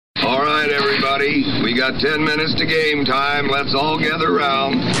everybody. We got 10 minutes to game time. Let's all gather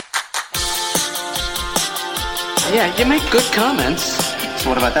round. Yeah, you make good comments. So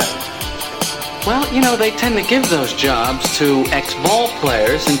what about that? Well, you know, they tend to give those jobs to ex-ball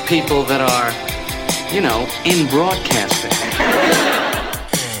players and people that are, you know, in broadcasting.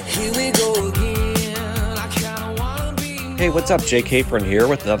 Hey, what's up? Jake Capron here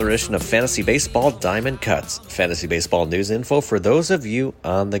with another edition of Fantasy Baseball Diamond Cuts. Fantasy Baseball news info for those of you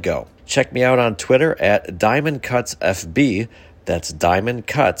on the go. Check me out on Twitter at DiamondCutsFB. That's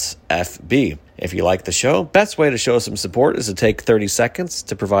DiamondCutsFB. If you like the show, best way to show some support is to take 30 seconds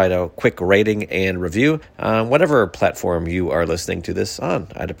to provide a quick rating and review on whatever platform you are listening to this on.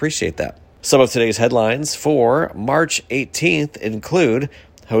 I'd appreciate that. Some of today's headlines for March 18th include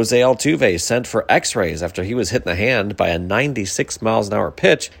Jose Altuve sent for x-rays after he was hit in the hand by a 96 miles an hour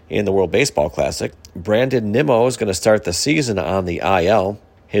pitch in the World Baseball Classic. Brandon Nimmo is going to start the season on the IL.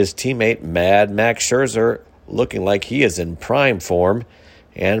 His teammate Mad Max Scherzer looking like he is in prime form.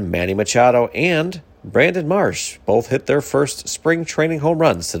 And Manny Machado and Brandon Marsh both hit their first spring training home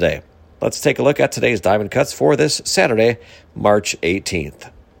runs today. Let's take a look at today's Diamond Cuts for this Saturday, March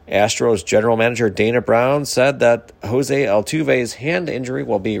 18th. Astros general manager Dana Brown said that Jose Altuve's hand injury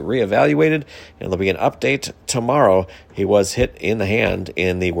will be reevaluated, and there'll be an update tomorrow. He was hit in the hand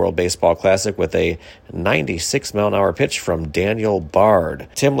in the World Baseball Classic with a 96-mile-an-hour pitch from Daniel Bard.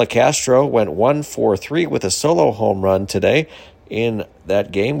 Tim LeCastro went 1-for-3 with a solo home run today in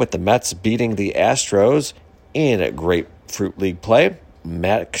that game, with the Mets beating the Astros in Grapefruit League play.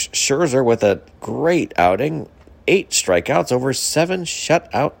 Max Scherzer with a great outing. 8 strikeouts over 7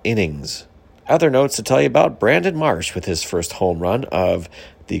 shutout innings. Other notes to tell you about: Brandon Marsh with his first home run of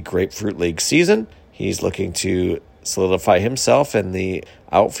the Grapefruit League season. He's looking to solidify himself in the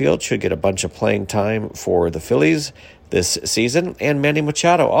outfield, should get a bunch of playing time for the Phillies this season. And Manny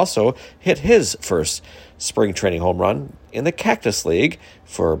Machado also hit his first spring training home run in the Cactus League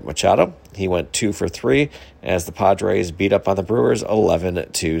for Machado. He went 2-for-3 as the Padres beat up on the Brewers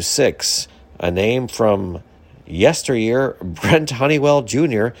 11-6. A name from yesteryear, Brent Honeywell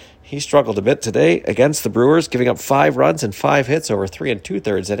Jr. He struggled a bit today against the Brewers, giving up 5 runs and 5 hits over 3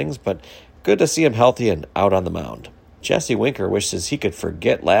 2/3 innings, but good to see him healthy and out on the mound. Jesse Winker wishes he could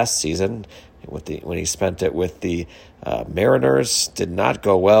forget last season when he spent it with the Mariners. Did not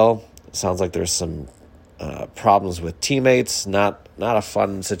go well. Sounds like there's some problems with teammates. Not a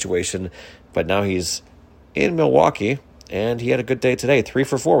fun situation, but now he's in Milwaukee, and he had a good day today.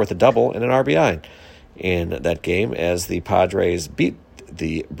 3-for-4 with a double and an RBI in that game as the Padres beat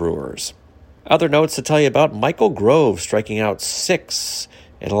the Brewers. Other notes to tell you about: Michael Grove striking out 6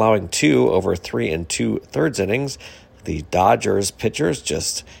 and allowing 2 over 3 2/3 innings. The Dodgers pitchers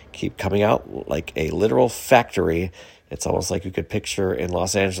just keep coming out like a literal factory. It's almost like you could picture in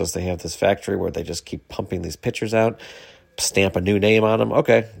Los Angeles, they have this factory where they just keep pumping these pitchers out, stamp a new name on them.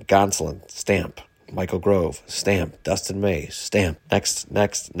 Okay, Gonsolin, stamp. Michael Grove, stamp. Dustin May, stamp.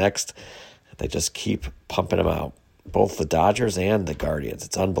 Next. They just keep pumping them out, both the Dodgers and the Guardians.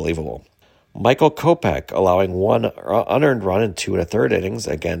 It's unbelievable. Michael Kopech allowing 1 unearned run in 2 1/3 innings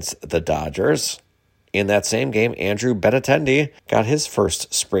against the Dodgers. In that same game, Andrew Benintendi got his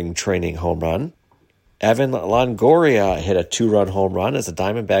first spring training home run. Evan Longoria hit a 2-run home run as the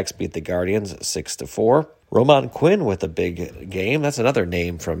Diamondbacks beat the Guardians 6-4. Roman Quinn with a big game. That's another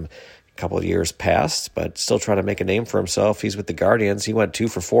name from a couple of years past, but still trying to make a name for himself. He's with the Guardians. He went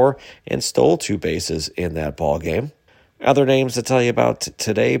 2-for-4 and stole 2 bases in that ball game. Other names to tell you about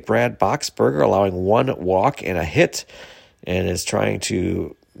today: Brad Boxberger allowing 1 walk and a hit, and is trying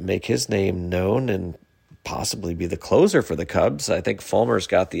to make his name known and possibly be the closer for the Cubs. I think Fulmer's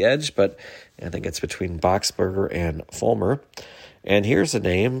got the edge, but I think it's between Boxberger and Fulmer. And here's a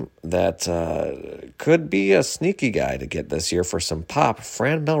name that could be a sneaky guy to get this year for some pop: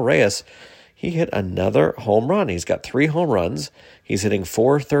 Franmil Reyes. He hit another home run. He's got 3 home runs. He's hitting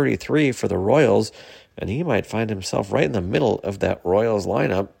 .433 for the Royals, and he might find himself right in the middle of that Royals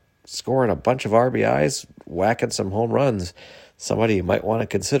lineup, scoring a bunch of RBIs, whacking some home runs. Somebody you might want to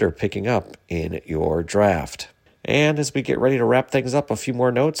consider picking up in your draft. And as we get ready to wrap things up, a few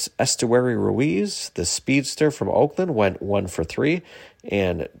more notes. Estuary Ruiz, the speedster from Oakland, went 1-for-3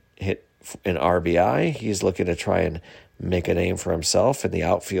 and hit an RBI. He's looking to try and make a name for himself in the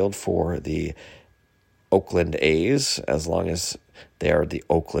outfield for the Oakland A's, as long as they are the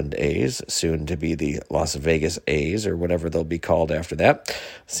Oakland A's, soon to be the Las Vegas A's, or whatever they'll be called after that.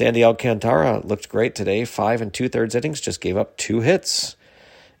 Sandy Alcantara looked great today. 5 2/3 innings, just gave up 2 hits.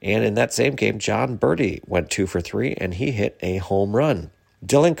 And in that same game, John Birdie went 2-for-3, and he hit a home run.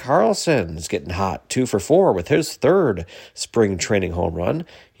 Dylan Carlson is getting hot, 2 for 4 with his third spring training home run.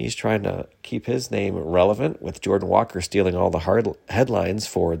 He's trying to keep his name relevant with Jordan Walker stealing all the hard headlines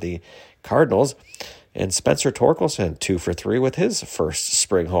for the Cardinals. And Spencer Torkelson, 2 for 3 with his first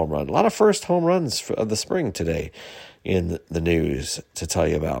spring home run. A lot of first home runs of the spring today in the news to tell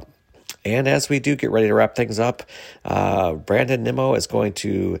you about. And as we do get ready to wrap things up, Brandon Nimmo is going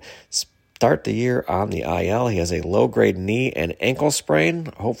to start the year on the IL. He has a low-grade knee and ankle sprain.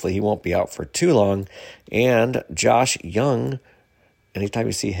 Hopefully he won't be out for too long. And Josh Young, anytime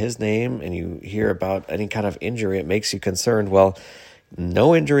you see his name and you hear about any kind of injury, it makes you concerned. Well,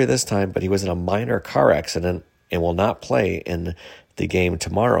 no injury this time, but he was in a minor car accident and will not play in the game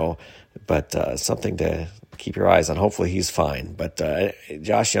tomorrow. But something to keep your eyes on. Hopefully he's fine. But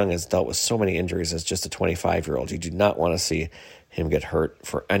Josh Young has dealt with so many injuries as just a 25-year-old. You do not want to see him get hurt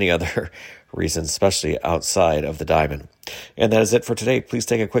for any other reason, especially outside of the diamond. And that is it for today. Please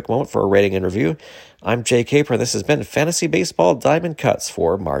take a quick moment for a rating and review. I'm Jay Caper, and this has been Fantasy Baseball Diamond Cuts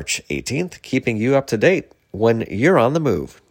for March 18th, keeping you up to date when you're on the move.